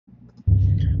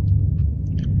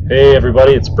Hey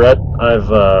everybody, it's Brett. I've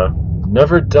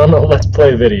never done a Let's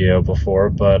Play video before,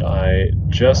 but I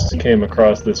just came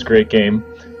across this great game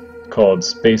called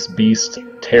Space Beast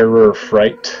Terror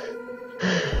Fright.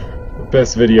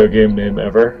 Best video game name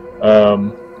ever.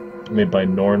 Made by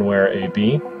Nornware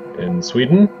AB in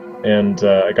Sweden, and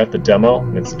I got the demo,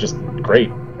 and it's just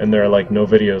great. And there are like no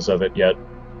videos of it yet,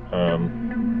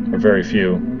 or very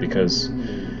few, because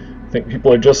I think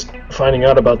people are just finding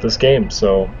out about this game,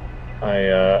 so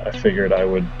I figured I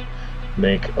would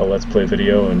make a Let's Play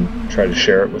video and try to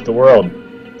share it with the world.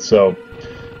 So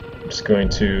I'm just going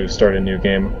to start a new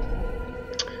game.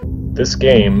 This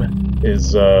game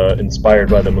is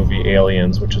inspired by the movie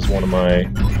Aliens, which is one of my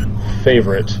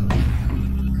favorite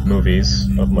movies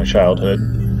of my childhood.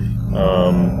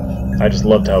 I just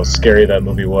loved how scary that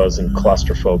movie was, and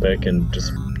claustrophobic and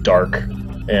just dark,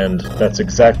 and that's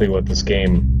exactly what this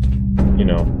game, you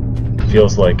know,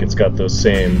 feels like. It's got those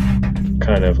same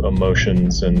kind of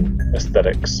emotions and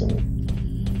aesthetics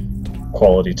and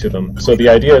quality to them. So the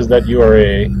idea is that you are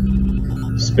a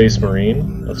space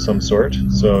marine of some sort.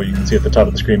 So you can see at the top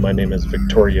of the screen, my name is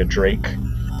Victoria Drake,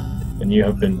 and you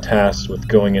have been tasked with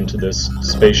going into this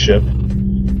spaceship,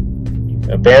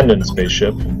 abandoned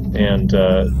spaceship, and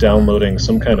downloading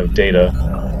some kind of data,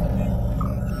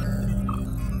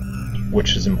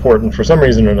 which is important for some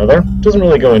reason or another. Doesn't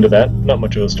really go into that. Not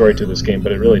much of a story to this game,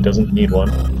 but it really doesn't need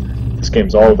one. This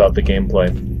game's all about the gameplay.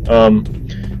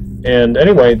 And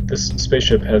anyway, this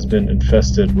spaceship has been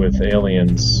infested with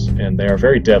aliens, and they are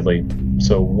very deadly.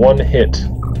 So one hit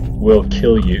will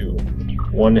kill you.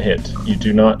 One hit. You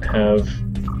do not have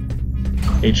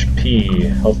HP,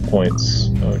 health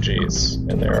points. Oh geez.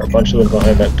 And there are a bunch of them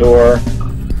behind that door.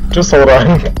 Just hold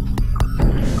on.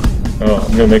 Oh,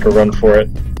 I'm gonna make a run for it.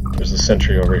 There's a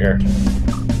sentry over here.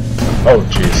 Oh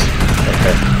jeez.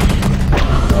 Okay.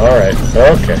 Alright,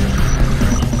 okay.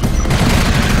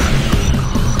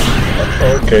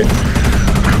 Okay.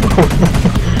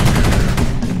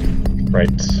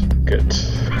 Right. Good.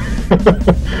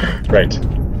 Right.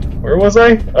 Where was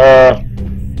I?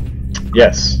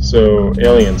 Yes. So,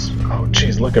 aliens. Oh,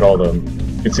 jeez, look at all them.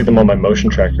 You can see them on my motion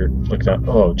tracker. Look at.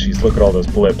 Oh, jeez, look at all those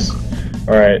blips.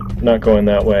 Alright, not going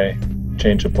that way.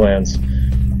 Change of plans.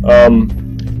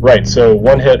 Right, so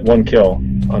one hit, one kill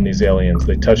on these aliens.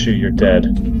 They touch you, you're dead.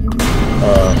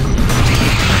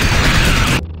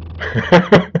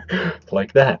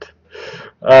 Like that.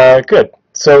 Good.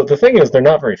 So the thing is, they're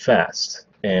not very fast,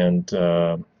 and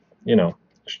you know,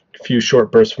 a few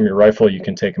short bursts from your rifle, you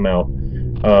can take them out.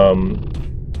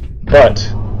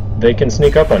 But they can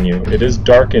sneak up on you. It is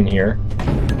dark in here,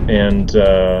 and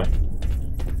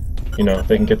you know,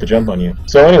 they can get the jump on you.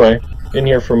 So anyway, in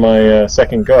here for my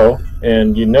second go,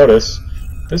 and you notice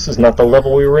this is not the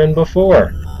level we were in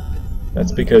before.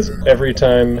 That's because every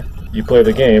time you play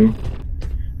the game,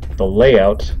 the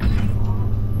layout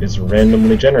is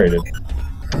randomly generated.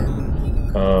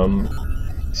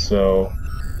 So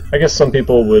I guess some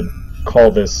people would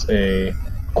call this a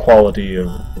quality of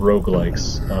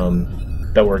roguelikes.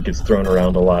 That word gets thrown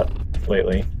around a lot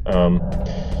lately.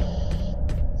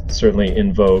 Certainly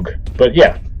in vogue. But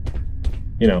yeah,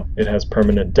 you know, it has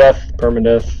permanent death,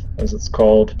 permadeath as it's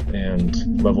called,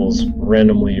 and levels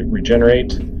randomly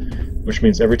regenerate, which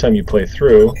means every time you play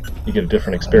through, you get a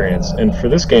different experience. And for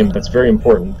this game, that's very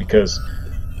important, because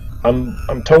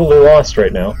I'm totally lost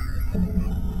right now.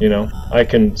 You know, I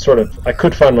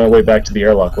could find my way back to the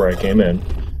airlock where I came in,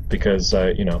 because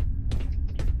you know,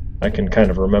 I can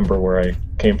kind of remember where I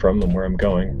came from and where I'm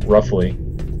going, roughly.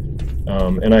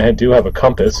 And I do have a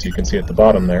compass, you can see at the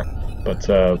bottom there. But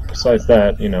besides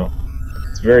that, you know,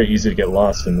 it's very easy to get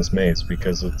lost in this maze,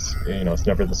 because it's, you know, it's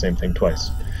never the same thing twice.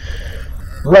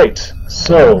 Right,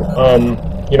 so,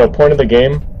 you know, point of the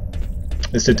game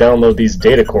is to download these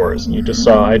data cores. You just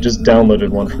saw, I just downloaded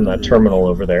one from that terminal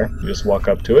over there. You just walk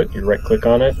up to it, you right-click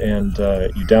on it, and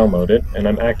you download it. And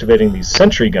I'm activating these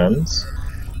sentry guns,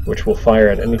 which will fire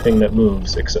at anything that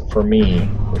moves except for me,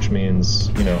 which means,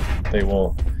 you know, they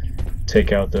will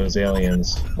take out those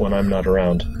aliens when I'm not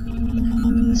around.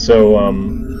 So,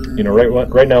 you know,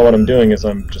 right now what I'm doing is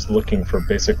I'm just looking for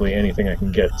basically anything I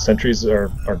can get. Sentries are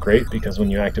great, because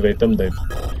when you activate them, they've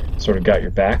sort of got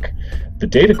your back. The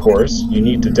data cores, you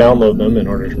need to download them in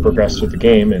order to progress through the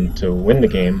game and to win the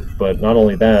game, but not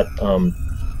only that,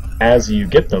 as you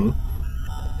get them,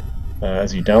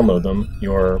 as you download them,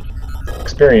 your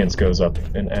experience goes up,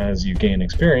 and as you gain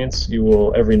experience, you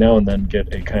will every now and then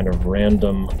get a kind of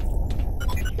random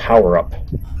power-up.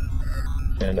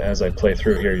 And as I play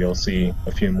through here, you'll see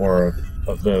a few more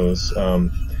of those.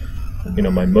 You know,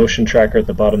 my motion tracker at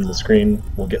the bottom of the screen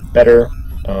will get better.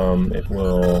 It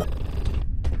will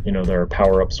You know, there are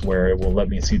power-ups where it will let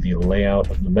me see the layout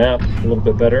of the map a little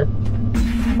bit better.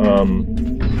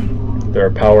 There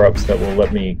are power-ups that will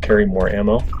let me carry more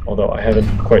ammo, although I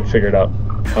haven't quite figured out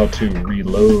how to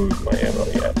reload my ammo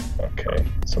yet. Okay,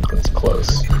 something's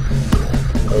close.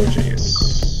 Oh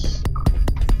jeez.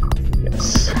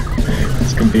 Yes.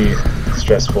 This can be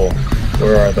stressful.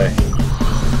 Where are they?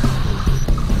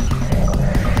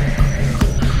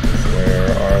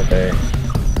 Where are they?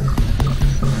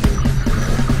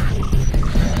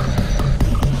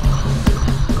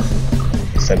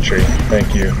 Sentry,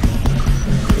 thank you.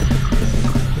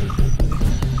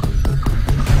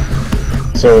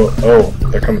 So, oh,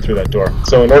 they're coming through that door.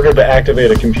 So in order to activate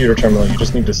a computer terminal, you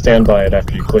just need to stand by it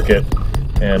after you click it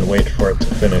and wait for it to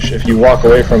finish. If you walk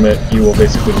away from it, you will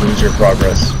basically lose your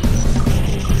progress.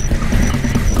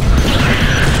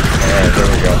 Alright, there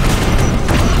we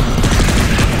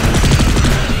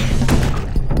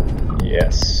go.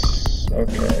 Yes.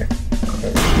 Okay.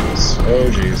 Oh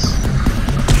jeez.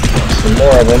 Some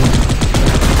more of them.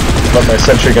 Let my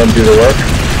sentry gun do the work.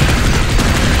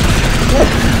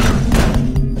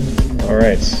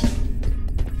 Alright.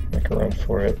 Make a run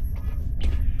for it.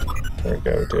 There we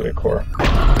go, data core.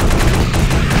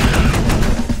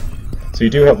 So you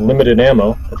do have limited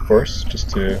ammo, of course, just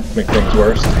to make things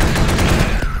worse.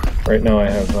 Right now I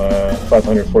have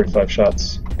 545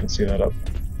 shots. You can see that up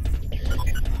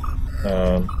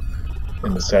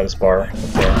in the status bar up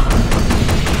there.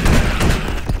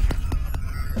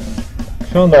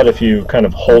 I found that if you kind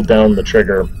of hold down the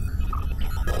trigger,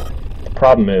 the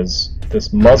problem is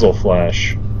this muzzle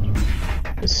flash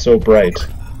is so bright.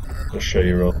 I'll show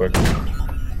you real quick.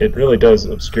 It really does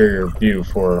obscure your view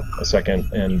for a second,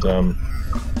 and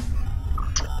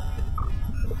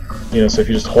you know, so if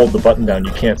you just hold the button down,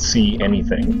 you can't see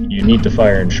anything. You need to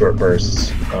fire in short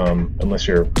bursts, unless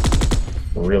you're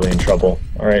really in trouble.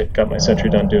 Alright, got my sentry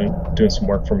done doing some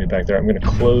work for me back there. I'm going to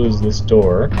close this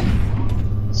door,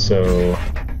 so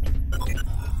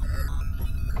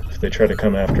if they try to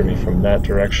come after me from that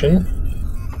direction,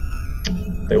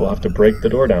 they will have to break the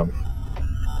door down.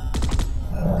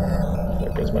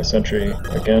 There goes my sentry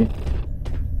again.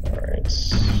 Alright,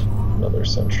 another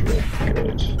sentry.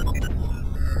 Good.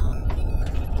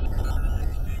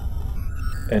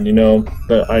 And you know,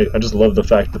 I just love the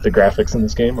fact that the graphics in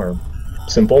this game are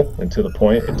simple and to the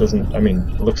point. It doesn't, I mean,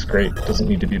 it looks great. It doesn't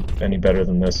need to be any better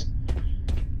than this.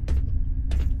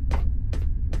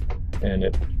 And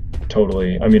it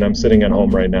totally, I mean, I'm sitting at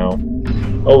home right now,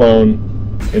 alone,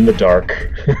 in the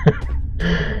dark,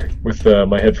 with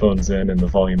my headphones in and the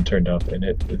volume turned up, and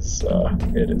it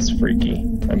is freaky.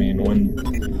 I mean,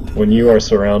 when you are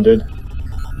surrounded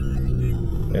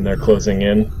and they're closing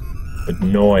in, the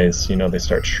noise, you know, they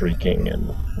start shrieking,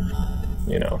 and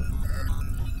you know,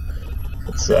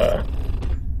 it's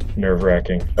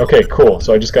nerve-wracking. Okay, cool.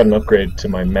 So I just got an upgrade to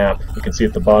my map. You can see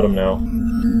at the bottom now.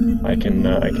 I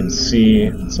can see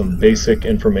some basic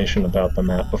information about the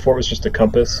map. Before it was just a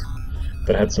compass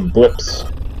that had some blips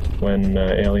when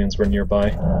aliens were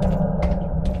nearby,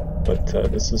 but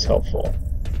this is helpful.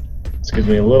 This gives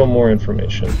me a little more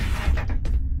information.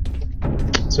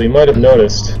 So you might have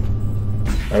noticed,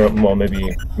 I don't, well, maybe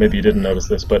you didn't notice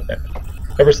this, but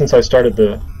ever since I started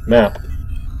the map,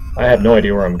 I have no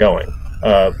idea where I'm going.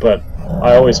 But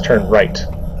I always turn right.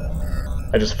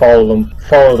 I just follow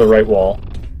the right wall.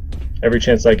 Every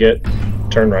chance I get,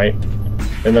 turn right.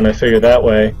 And then I figure that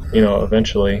way, you know,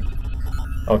 eventually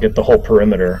I'll get the whole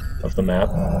perimeter of the map,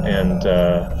 and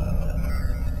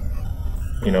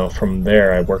you know, from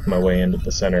there I work my way into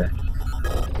the center.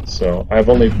 So I've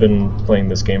only been playing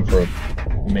this game for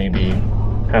maybe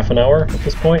half an hour at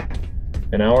this point,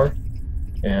 an hour,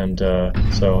 and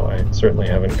so I certainly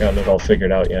haven't gotten it all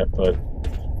figured out yet, but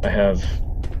I have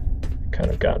kind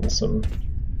of gotten some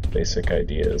basic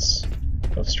ideas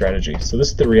of strategy. So this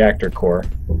is the reactor core,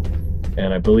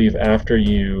 and I believe after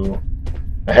you,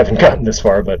 I haven't gotten this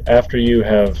far, but after you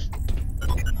have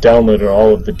downloaded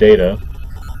all of the data,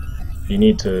 you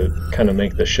need to kind of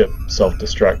make the ship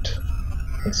self-destruct,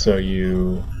 and so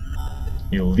you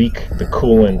leak the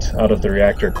coolant out of the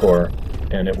reactor core,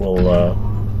 and it will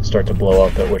start to blow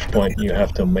up, at which point you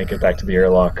have to make it back to the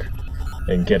airlock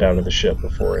and get out of the ship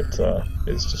before it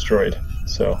is destroyed.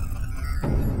 So,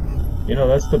 you know,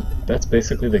 that's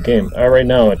basically the game. Right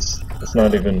now it's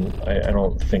not even, I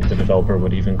don't think the developer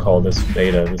would even call this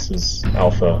beta. This is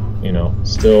alpha, you know,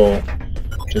 still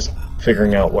just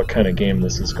figuring out what kind of game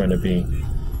this is going to be.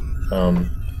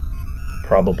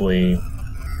 Probably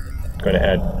going to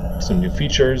add some new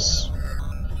features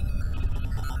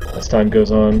as time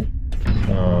goes on,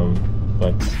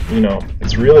 but you know,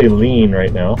 it's really lean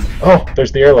right now. Oh,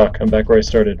 there's the airlock. I'm back where I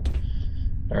started.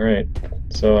 Alright,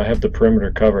 so I have the perimeter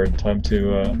covered. Time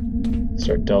to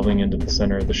start delving into the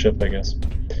center of the ship, I guess.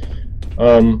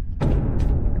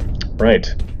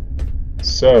 Right.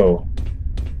 So,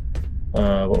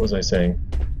 what was I saying?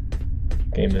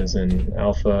 Game is in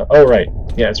alpha. Oh, right.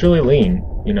 Yeah, it's really lean.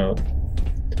 You know,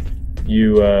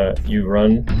 you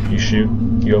run, you shoot,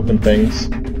 you open things,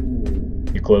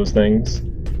 you close things,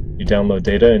 you download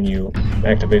data, and you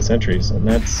activate sentries, and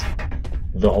that's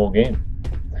the whole game.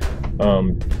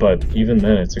 But even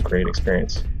then, it's a great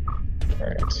experience.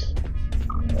 Alright,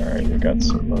 we got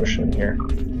some motion here.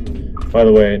 By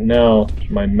the way, now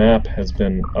my map has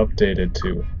been updated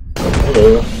to... Oh,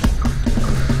 hello.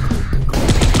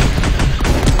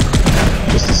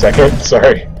 Just a second,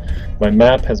 sorry. My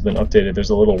map has been updated. There's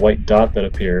a little white dot that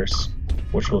appears,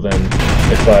 which will then,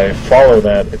 if I follow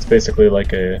that, it's basically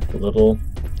like a little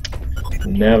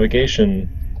navigation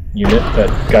unit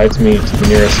that guides me to the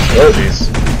nearest... Oh, geez.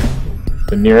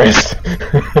 The nearest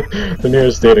the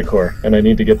nearest data core, and I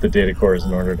need to get the data cores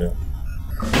in order to,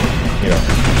 you know,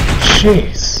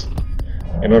 jeez,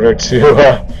 in order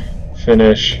to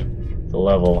finish the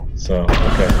level. So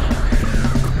okay,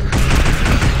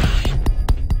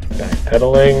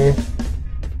 backpedaling.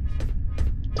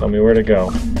 Tell me where to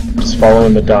go. Just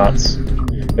following the dots.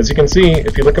 As you can see,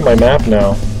 if you look at my map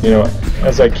now, you know,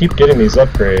 as I keep getting these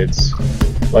upgrades,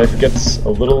 life gets a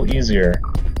little easier.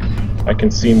 I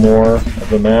can see more of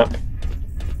the map,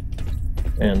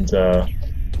 and okay,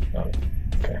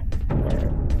 alright.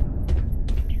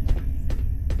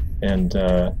 And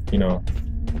you know,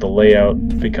 the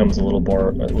layout becomes a little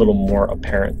more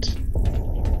apparent.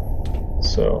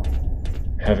 So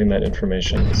having that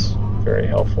information is very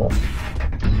helpful.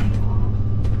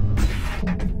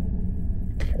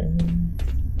 Okay.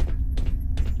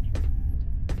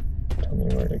 Tell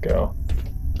me where to go.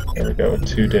 There we go,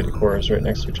 2 data cores right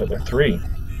next to each other. 3.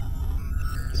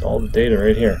 It's all the data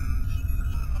right here.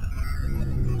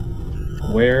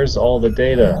 Where's all the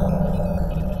data?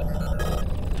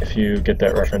 If you get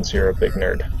that reference, you're a big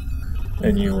nerd.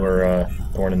 And you were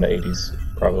born in the 80s,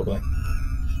 probably.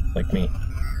 Like me.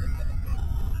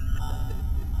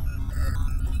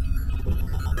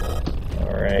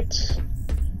 Alright.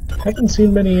 Haven't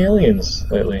seen many aliens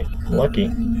lately. Lucky.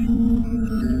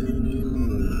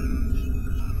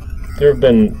 There have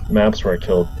been maps where I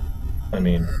killed, I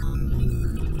mean,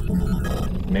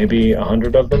 maybe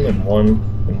 100 of them in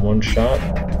one shot.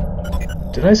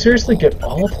 Did I seriously get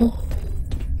all of them?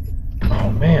 Oh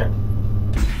man.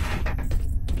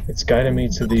 It's guiding me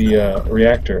to the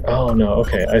reactor. Oh no,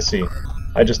 okay, I see.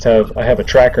 I have a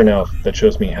tracker now that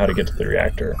shows me how to get to the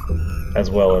reactor, as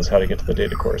well as how to get to the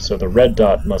data core. So the red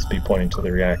dot must be pointing to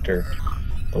the reactor.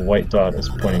 The white dot is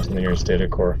pointing to the nearest data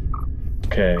core.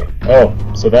 Okay. Oh,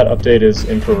 so that update is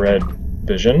infrared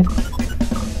vision.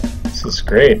 This is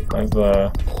great. Are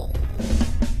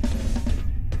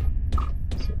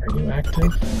you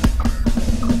active?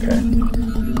 Okay.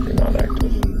 You're not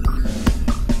active.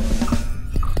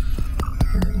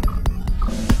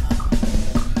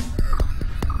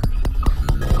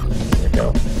 There we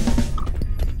go.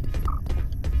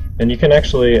 And you can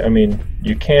actually, I mean,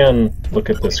 you can look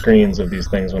at the screens of these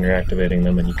things when you're activating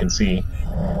them, and you can see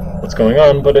what's going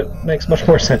on, but it makes much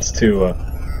more sense to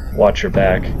watch your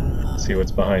back, see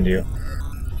what's behind you.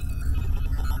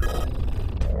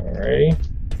 Alrighty.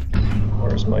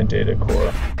 Where's my data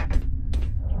core?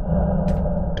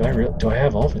 Do I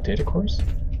have all the data cores?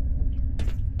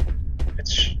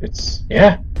 It's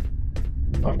yeah.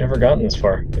 I've never gotten this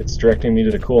far. It's directing me to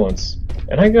the coolants,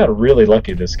 and I got really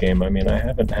lucky this game. I mean, I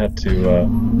haven't had to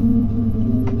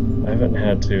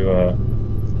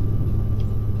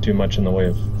do much in the way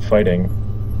of fighting.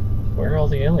 Where are all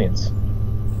the aliens?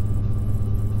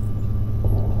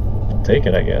 I'll take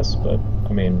it, I guess, but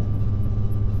I mean,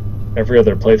 every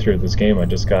other playthrough of this game I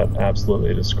just got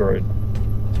absolutely destroyed.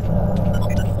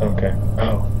 Okay.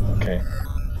 Oh, okay.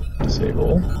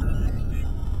 Disable.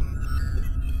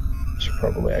 Should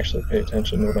probably actually pay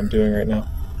attention to what I'm doing right now.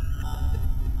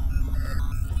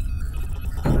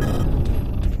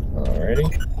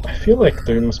 Alrighty. I feel like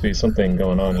there must be something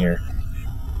going on here.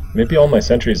 Maybe all my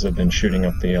sentries have been shooting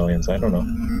up the aliens, I don't know.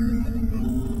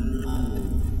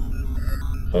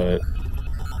 But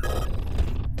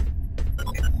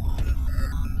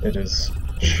it is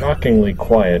shockingly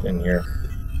quiet in here.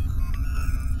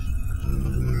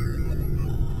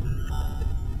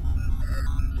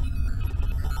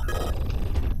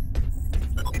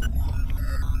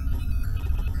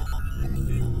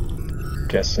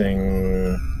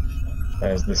 Guessing,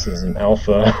 as this is an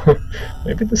alpha,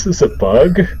 maybe this is a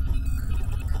bug?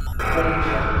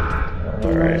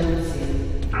 Alright.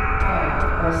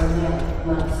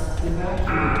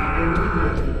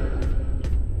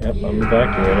 Yep, I'm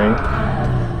evacuating.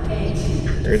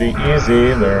 Pretty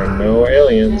easy, there are no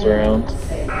aliens around.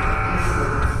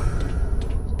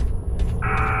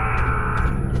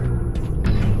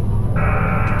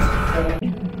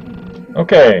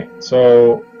 Okay,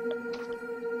 so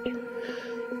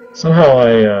somehow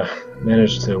I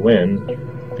managed to win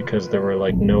because there were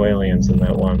like no aliens in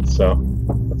that one. So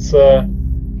let's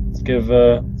give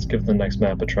the next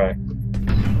map a try.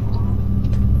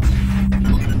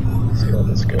 See how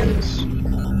this goes.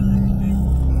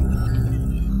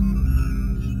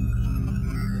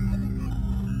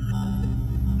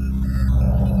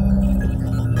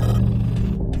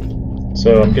 So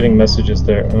I'm getting messages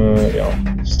there.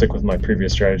 Yeah, I'll stick with my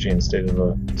previous strategy and stay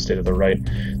to the right.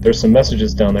 There's some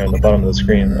messages down there on the bottom of the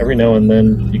screen. Every now and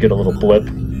then you get a little blip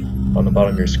on the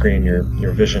bottom of your screen.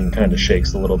 Your vision kind of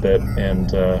shakes a little bit,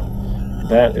 and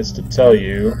that is to tell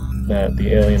you that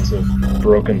the aliens have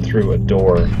broken through a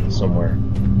door somewhere.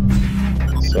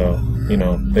 So, you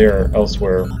know, they are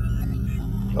elsewhere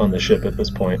on the ship at this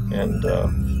point, and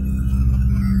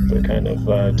they're kind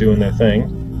of doing their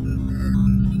thing.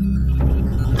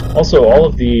 Also, all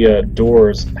of the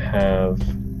doors have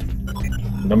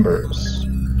numbers.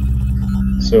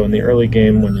 So in the early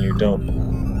game, when you don't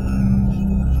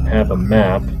have a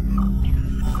map...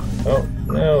 Oh,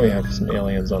 now we have some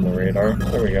aliens on the radar.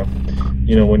 There we go.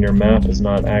 You know, when your map is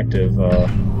not active,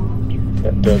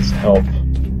 that does help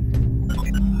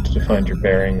to find your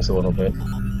bearings a little bit.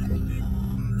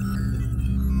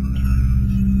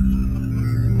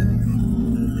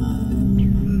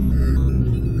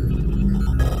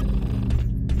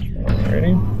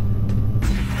 Alrighty.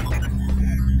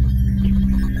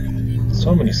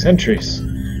 So many sentries.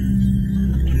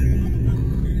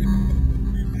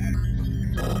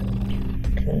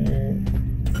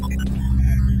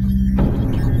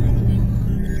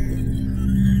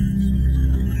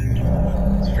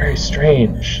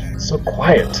 Strange. It's so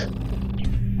quiet.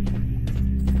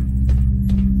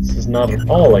 This is not at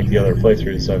all like the other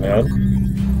playthroughs I've had.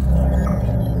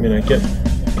 I mean, I get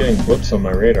getting blips on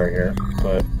my radar here,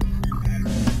 but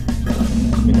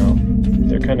you know,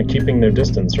 they're kind of keeping their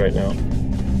distance right now.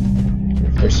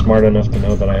 If they're smart enough to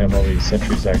know that I have all these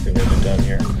sentries activated down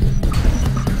here.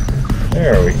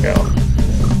 There we go.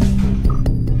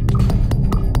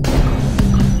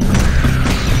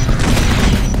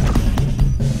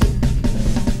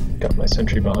 Got my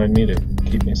sentry behind me to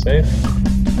keep me safe.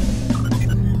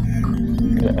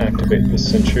 I'm gonna activate this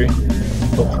sentry,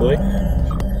 hopefully.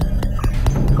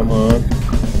 Come on.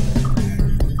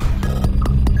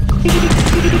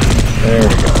 There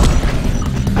we go.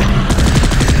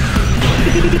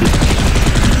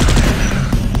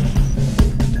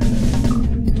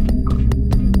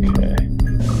 Okay.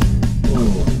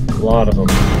 Ooh, a lot of them.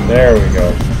 There we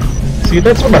go. See,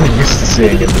 that's what I'm used to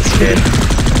seeing in this game.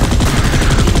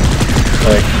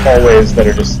 Like, hallways that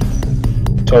are just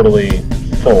totally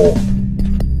full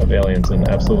of aliens and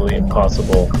absolutely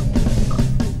impossible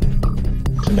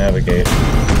to navigate. There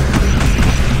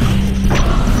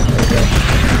we go.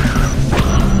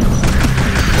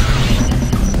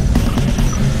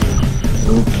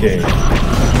 Okay.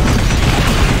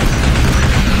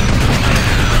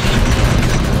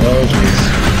 Oh, jeez.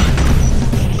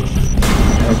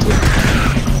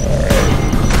 Alright.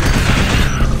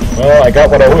 Well, I got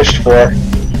what I wished for.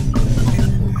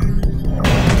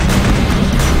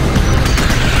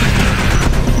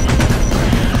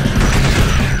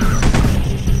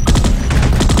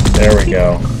 There we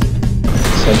go.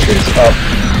 Sentry's up.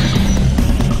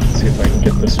 Let's see if I can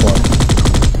get this one.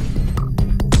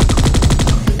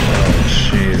 Oh,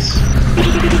 jeez.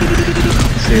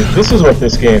 See, this is what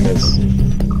this game is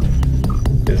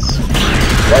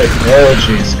like. Oh,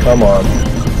 jeez, come on.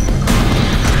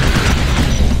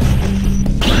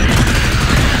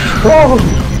 Oh.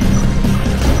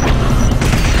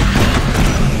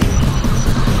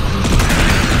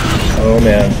 Oh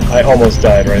man, I almost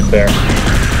died right there.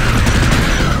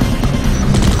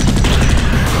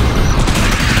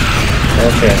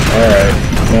 Okay, alright.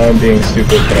 Now I'm being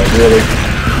stupid, but I really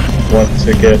want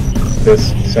to get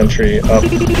this sentry up.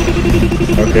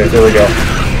 Okay, there we go.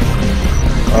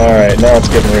 Alright, now it's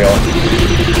getting real.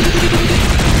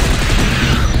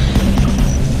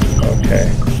 Okay.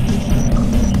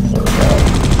 There we go.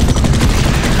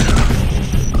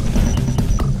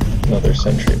 Another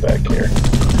sentry back here.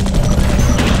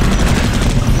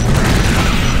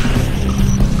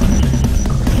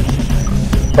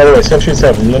 By the way, sentries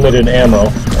have limited ammo.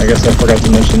 I guess I forgot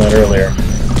to mention that earlier.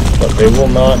 But they will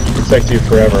not protect you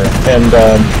forever. And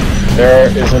there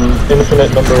is an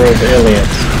infinite number of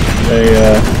aliens.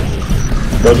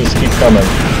 They'll just keep coming.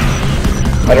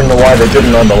 I don't know why they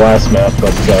didn't on the last map,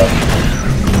 but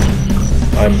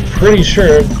I'm pretty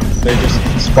sure they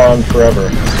just spawn forever,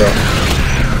 so...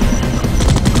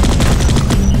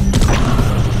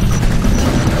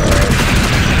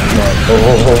 Come on.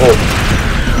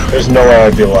 Oh. There's no way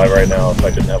I'd be alive right now if I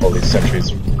didn't have all these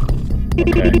sentries.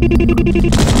 Okay.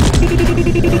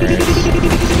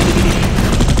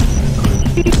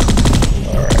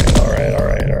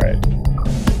 Alright.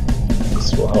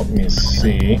 This will help me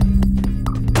see.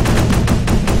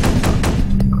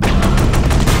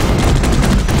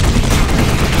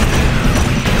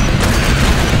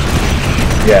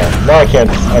 Yeah, now I can't,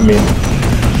 I mean,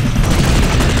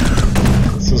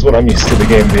 this is what I'm used to the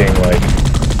game being like.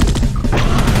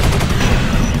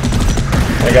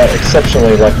 I got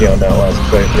exceptionally lucky on that last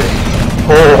playthrough.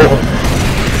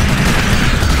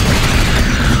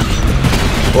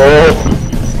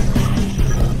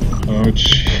 Oh,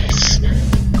 jeez.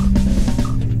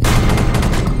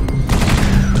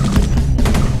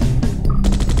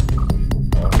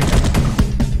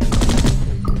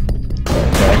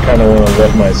 I kind of want to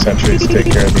let my sentries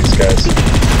take care of these guys.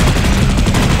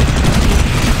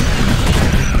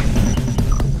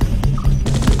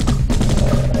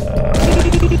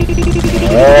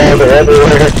 Oh, they're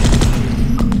everywhere!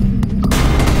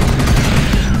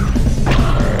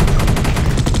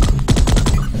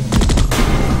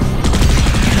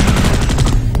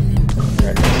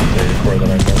 Alright, there's a 34 that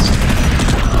I missed.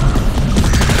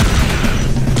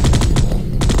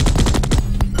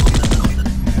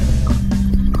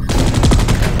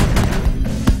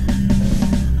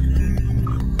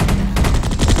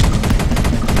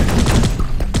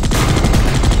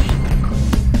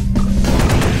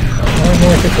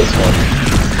 Hit this one.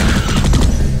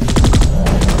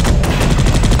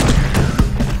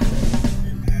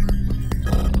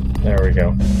 There we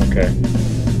go. Okay.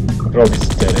 Look at all these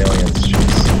dead aliens.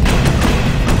 Jeez.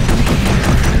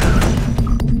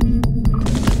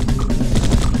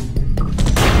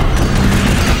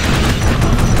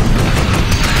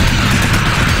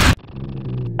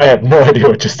 I have no idea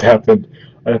what just happened.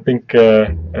 I think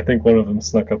one of them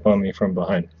snuck up on me from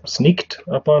behind. Sneaked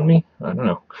up on me? I don't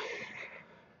know.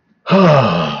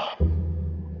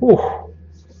 Whew.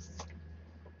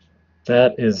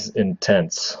 That is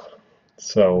intense.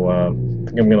 So I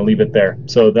think I'm gonna leave it there.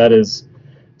 So that is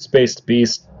Space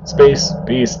Beast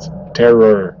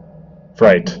Terror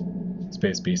Fright.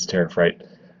 Space Beast Terror Fright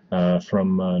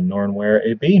from Nornware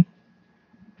AB.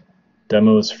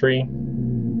 Demo is free.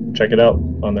 Check it out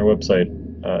on their website,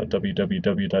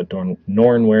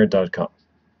 www.nornware.com.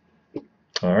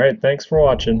 Alright, thanks for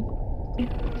watching.